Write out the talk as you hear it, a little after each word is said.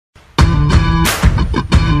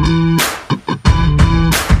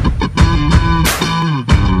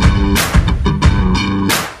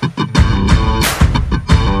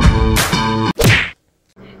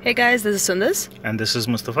Hey guys, this is Sundis And this is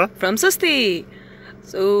Mustafa from Susti.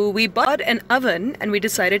 So we bought an oven and we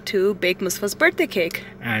decided to bake Mustafa's birthday cake.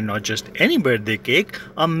 And not just any birthday cake,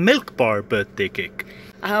 a milk bar birthday cake.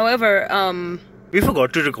 However, we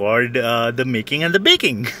forgot to record the making and the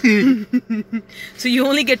baking. so you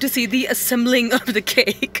only get to see the assembling of the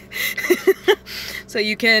cake. So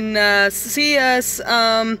you can see us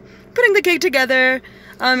putting the cake together.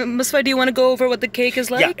 Mustafa, do you want to go over what the cake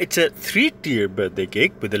is like? Yeah, it's a 3-tier birthday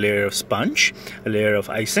cake with a layer of sponge, a layer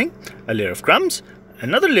of icing, a layer of crumbs,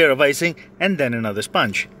 another layer of icing, and then another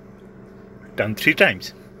sponge. Done 3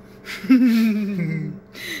 times.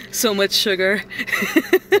 So much sugar.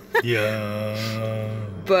 Yeah.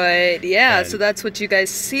 But yeah, so that's what you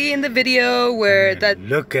guys see in the video where that...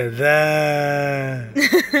 Look at that.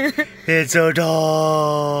 It's so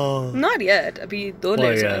tall. Not yet. Abhi do Oh,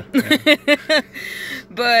 layers yeah. hai.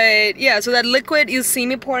 But yeah, so that liquid you see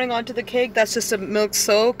me pouring onto the cake, that's just a milk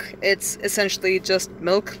soak. It's essentially just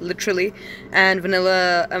milk, literally, and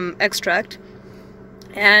vanilla extract.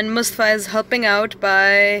 And Mustafa is helping out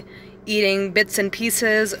by eating bits and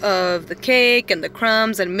pieces of the cake and the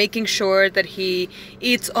crumbs and making sure that he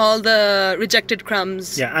eats all the rejected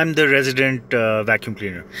crumbs. Yeah, I'm the resident vacuum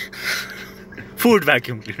cleaner. Food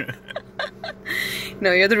vacuum cleaner.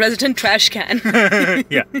 No, you're the resident trash can.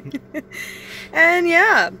 Yeah. And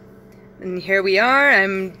yeah, and here we are.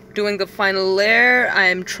 I'm doing the final layer.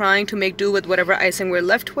 I'm trying to make do with whatever icing we're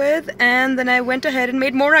left with, and then I went ahead and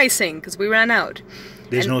made more icing because we ran out.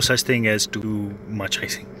 There's no such thing as too much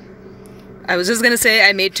icing. I was just gonna say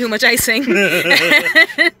I made too much icing.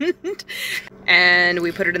 And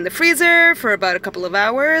we put it in the freezer for about a couple of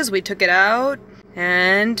hours. We took it out,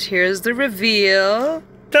 and here's the reveal.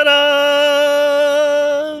 Ta-da!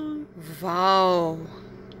 Wow.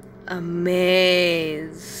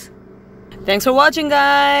 Amaze. Thanks for watching,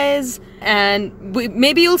 guys. And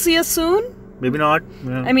maybe you'll see us soon. Maybe not.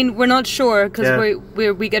 Yeah. I mean, we're not sure because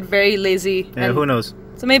Yeah. we get very lazy. Yeah, and who knows?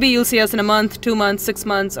 So maybe you'll see us in a month, 2 months, 6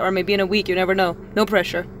 months, or maybe in a week. You never know. No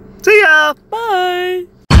pressure. See ya! Bye.